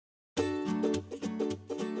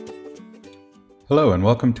Hello and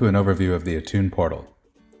welcome to an overview of the Attune portal.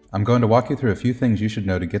 I'm going to walk you through a few things you should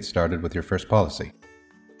know to get started with your first policy.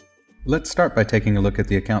 Let's start by taking a look at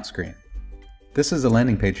the account screen. This is a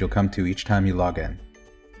landing page you'll come to each time you log in.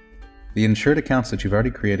 The insured accounts that you've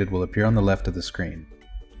already created will appear on the left of the screen.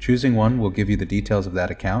 Choosing one will give you the details of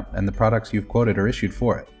that account and the products you've quoted or issued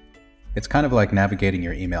for it. It's kind of like navigating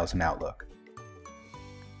your emails in Outlook.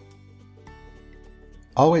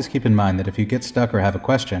 Always keep in mind that if you get stuck or have a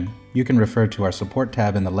question, you can refer to our support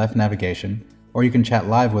tab in the left navigation, or you can chat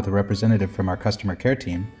live with a representative from our customer care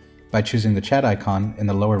team by choosing the chat icon in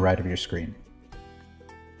the lower right of your screen.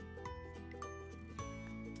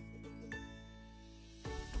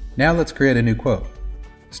 Now let's create a new quote.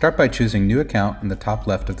 Start by choosing New Account in the top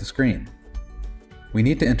left of the screen. We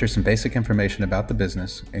need to enter some basic information about the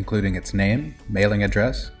business, including its name, mailing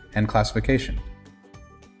address, and classification.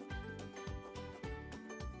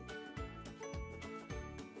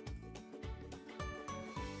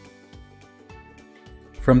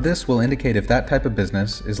 From this, we'll indicate if that type of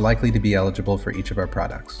business is likely to be eligible for each of our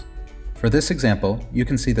products. For this example, you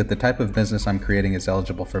can see that the type of business I'm creating is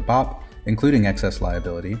eligible for BOP, including excess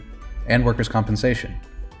liability, and workers' compensation.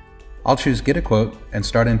 I'll choose Get a Quote and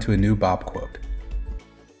start into a new BOP quote.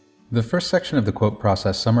 The first section of the quote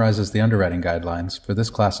process summarizes the underwriting guidelines for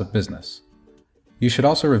this class of business. You should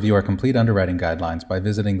also review our complete underwriting guidelines by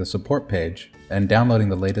visiting the support page and downloading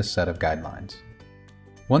the latest set of guidelines.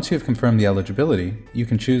 Once you have confirmed the eligibility, you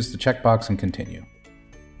can choose the checkbox and continue.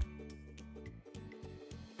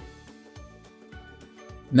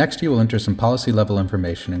 Next, you will enter some policy level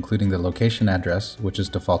information, including the location address, which is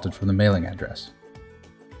defaulted from the mailing address.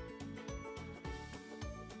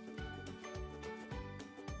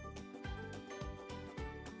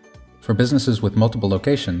 For businesses with multiple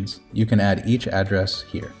locations, you can add each address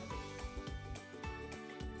here.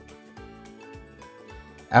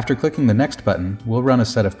 After clicking the Next button, we'll run a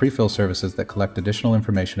set of pre-fill services that collect additional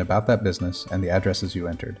information about that business and the addresses you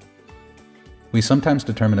entered. We sometimes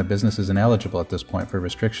determine a business is ineligible at this point for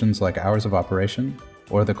restrictions like hours of operation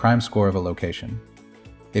or the crime score of a location.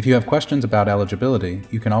 If you have questions about eligibility,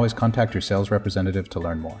 you can always contact your sales representative to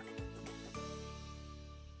learn more.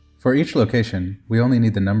 For each location, we only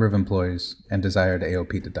need the number of employees and desired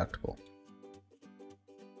AOP deductible.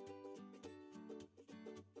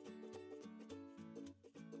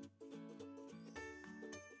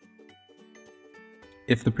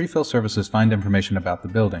 If the pre-fill services find information about the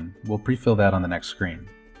building, we'll pre-fill that on the next screen.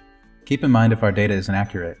 Keep in mind if our data isn't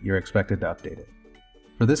accurate, you're expected to update it.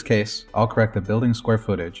 For this case, I'll correct the building square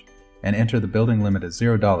footage and enter the building limit as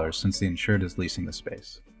 $0 since the insured is leasing the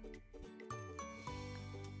space.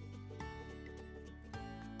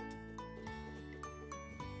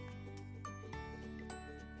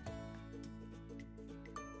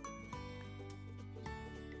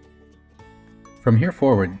 From here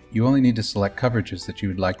forward, you only need to select coverages that you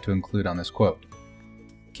would like to include on this quote.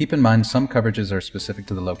 Keep in mind some coverages are specific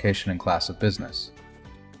to the location and class of business.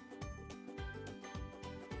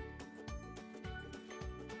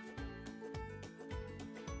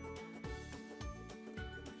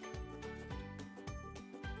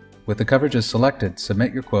 With the coverages selected,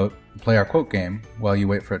 submit your quote and play our quote game while you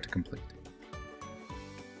wait for it to complete.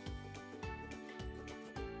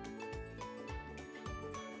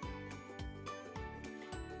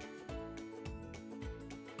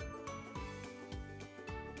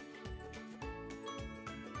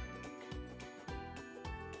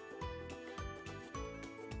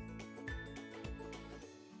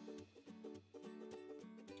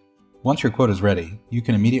 Once your quote is ready, you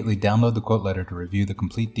can immediately download the quote letter to review the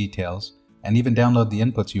complete details and even download the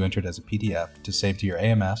inputs you entered as a PDF to save to your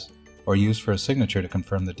AMS or use for a signature to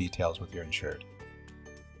confirm the details with your insured.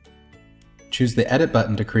 Choose the Edit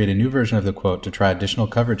button to create a new version of the quote to try additional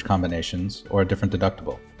coverage combinations or a different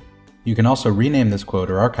deductible. You can also rename this quote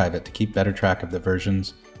or archive it to keep better track of the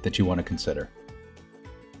versions that you want to consider.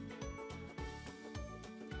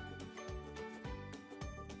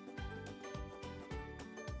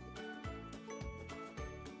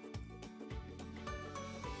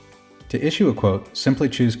 To issue a quote, simply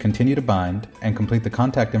choose Continue to Bind and complete the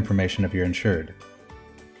contact information of your insured.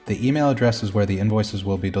 The email address is where the invoices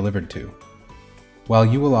will be delivered to. While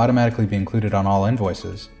you will automatically be included on all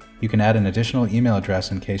invoices, you can add an additional email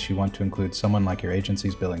address in case you want to include someone like your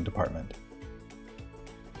agency's billing department.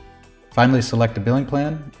 Finally, select a billing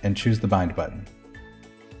plan and choose the Bind button.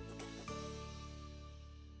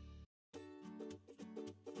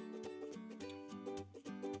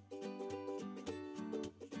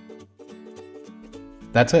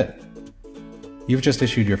 That's it. You've just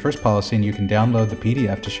issued your first policy and you can download the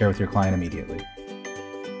PDF to share with your client immediately.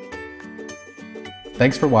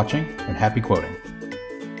 Thanks for watching, and happy quoting!